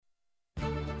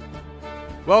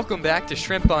Welcome back to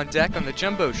Shrimp on Deck on the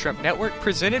Jumbo Shrimp Network,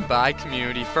 presented by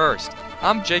Community First.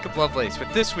 I'm Jacob Lovelace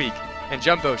with This Week in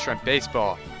Jumbo Shrimp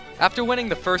Baseball. After winning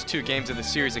the first two games of the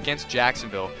series against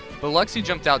Jacksonville, Biloxi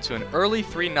jumped out to an early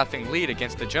 3-0 lead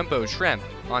against the Jumbo Shrimp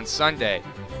on Sunday.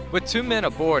 With 2 men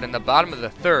aboard in the bottom of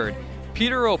the third,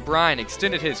 Peter O'Brien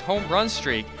extended his home run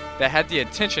streak that had the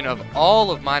attention of all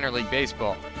of minor league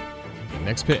baseball.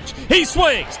 Next pitch. He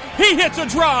swings. He hits a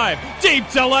drive deep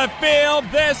to left field.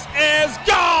 This is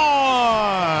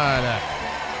gone.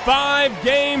 5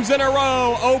 games in a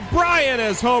row. O'Brien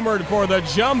has homered for the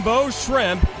Jumbo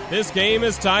Shrimp. This game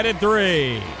is tied at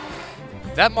 3.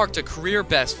 That marked a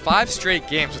career-best 5 straight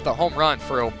games with a home run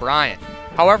for O'Brien.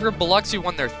 However, Biloxi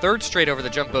won their 3rd straight over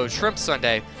the Jumbo Shrimp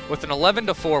Sunday with an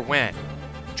 11-4 win.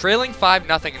 Trailing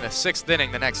 5-0 in the 6th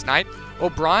inning the next night,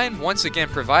 O'Brien once again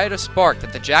provided a spark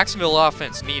that the Jacksonville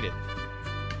offense needed.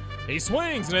 He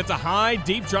swings, and it's a high,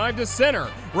 deep drive to center.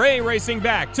 Ray racing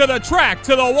back to the track,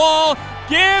 to the wall.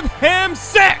 Give him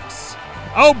 6!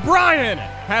 O'Brien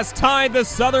has tied the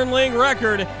Southern League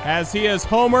record as he has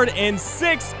homered in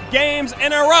 6 games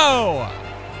in a row.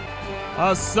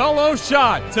 A solo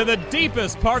shot to the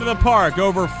deepest part of the park,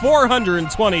 over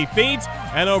 420 feet,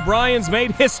 and O'Brien's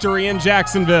made history in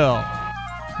Jacksonville.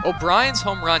 O'Brien's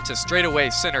home run to straightaway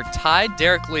center tied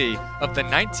Derek Lee of the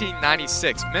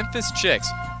 1996 Memphis Chicks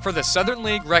for the Southern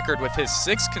League record with his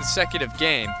 6th consecutive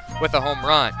game with a home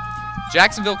run.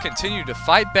 Jacksonville continued to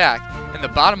fight back in the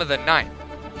bottom of the 9th.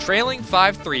 Trailing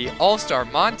 5-3, All-Star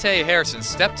Monte Harrison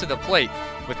stepped to the plate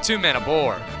with 2 men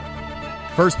aboard.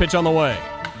 First pitch on the way.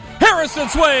 Harrison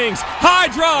swings, high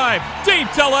drive,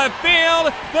 deep to left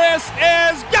field. This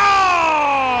is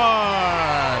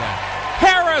gone!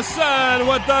 Harrison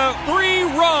with the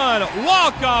 3-run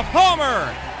walk-off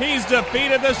homer. He's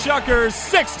defeated the Shuckers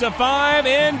 6-5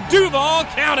 in Duval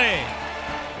County.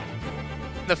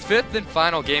 In the 5th and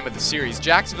final game of the series,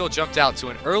 Jacksonville jumped out to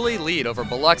an early lead over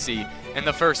Biloxi in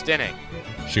the 1st inning.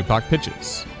 Shupak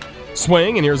pitches.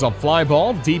 Swing, and here's a fly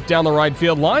ball deep down the right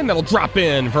field line. That'll drop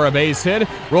in for a base hit.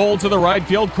 Roll to the right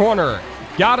field corner.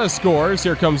 Gata scores.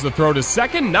 Here comes the throw to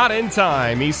second. Not in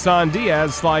time. Isan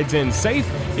Diaz slides in safe.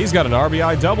 He's got an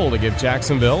RBI double to give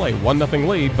Jacksonville a 1-0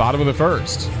 lead, bottom of the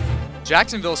 1st.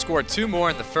 Jacksonville scored 2 more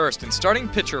in the 1st, and starting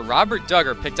pitcher Robert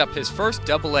Duggar picked up his first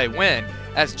Double-A win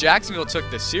as Jacksonville took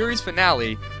the series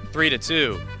finale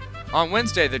 3-2. On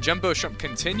Wednesday, the Jumbo Shrimp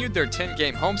continued their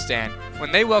 10-game homestand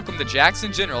when they welcomed the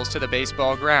Jackson Generals to the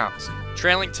baseball grounds.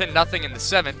 Trailing 10-0 in the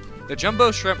 7th, the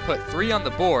Jumbo Shrimp put 3 on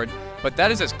the board, but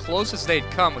that is as close as they'd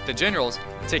come with the Generals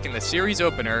taking the series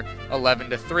opener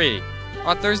 11-3.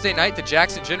 On Thursday night, the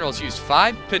Jackson Generals used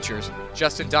 5 pitchers: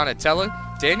 Justin Donatella,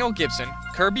 Daniel Gibson,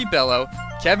 Kirby Bello,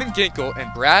 Kevin Ginkel,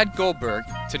 and Brad Goldberg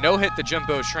to no-hit the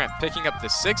Jumbo Shrimp, picking up the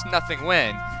 6-0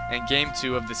 win in Game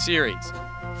 2 of the series.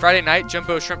 Friday night,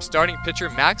 Jumbo Shrimp starting pitcher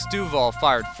Max Duval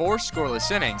fired 4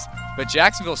 scoreless innings, but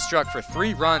Jacksonville struck for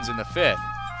 3 runs in the 5th.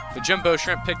 The Jumbo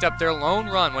Shrimp picked up their lone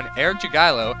run when Eric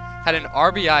Jagielo had an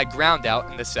RBI groundout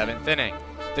in the 7th inning.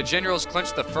 The Generals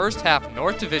clinched the first half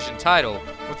North Division title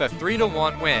with a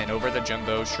 3-1 win over the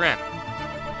Jumbo Shrimp.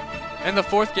 In the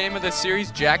 4th game of the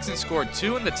series, Jackson scored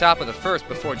 2 in the top of the 1st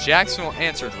before Jacksonville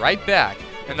answered right back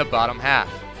in the bottom half.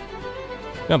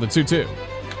 Now the 2-2.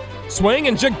 Swing,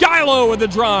 and Jagielo with the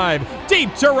drive.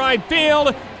 Deep to right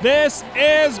field. This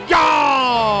is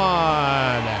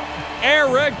gone!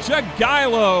 Eric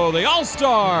Jagielo, the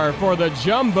All-Star for the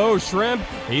Jumbo Shrimp.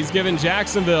 He's given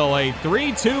Jacksonville a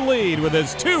 3-2 lead with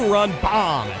his 2-run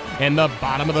bomb in the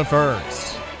bottom of the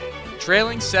 1st.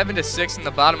 Trailing 7-6 in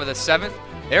the bottom of the 7th,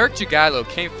 Eric Jagielo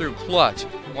came through clutch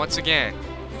once again.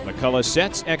 McCullough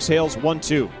sets, exhales,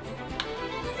 1-2.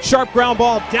 Sharp ground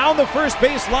ball down the first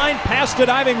base line, past a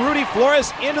diving Rudy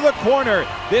Flores into the corner.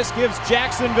 This gives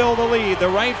Jacksonville the lead. The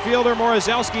right fielder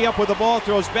Morozowski up with the ball,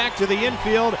 throws back to the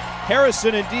infield.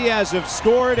 Harrison and Diaz have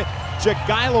scored.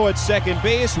 Jagielo at second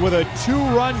base with a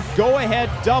 2-run go-ahead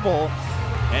double.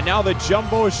 And now the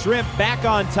Jumbo Shrimp back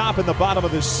on top in the bottom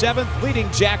of the 7th, leading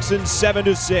Jackson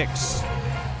 7-6.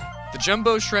 The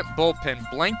Jumbo Shrimp bullpen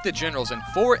blanked the Generals in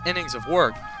 4 innings of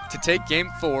work to take Game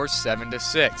 4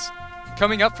 7-6.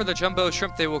 Coming up for the Jumbo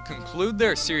Shrimp, they will conclude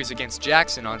their series against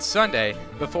Jackson on Sunday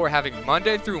before having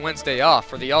Monday through Wednesday off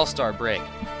for the All-Star break.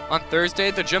 On Thursday,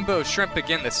 the Jumbo Shrimp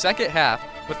begin the second half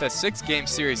with a 6-game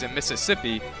series in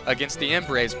Mississippi against the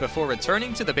Embrace before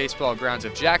returning to the baseball grounds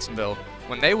of Jacksonville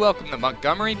when they welcome the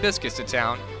Montgomery Biscuits to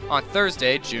town on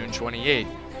Thursday, June 28th.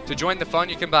 To join the fun,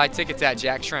 you can buy tickets at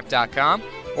jackshrimp.com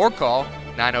or call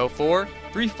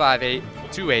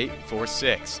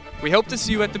 904-358-2846. We hope to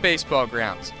see you at the baseball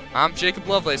grounds. I'm Jacob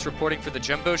Lovelace reporting for the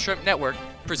Jumbo Shrimp Network,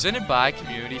 presented by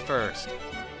Community First.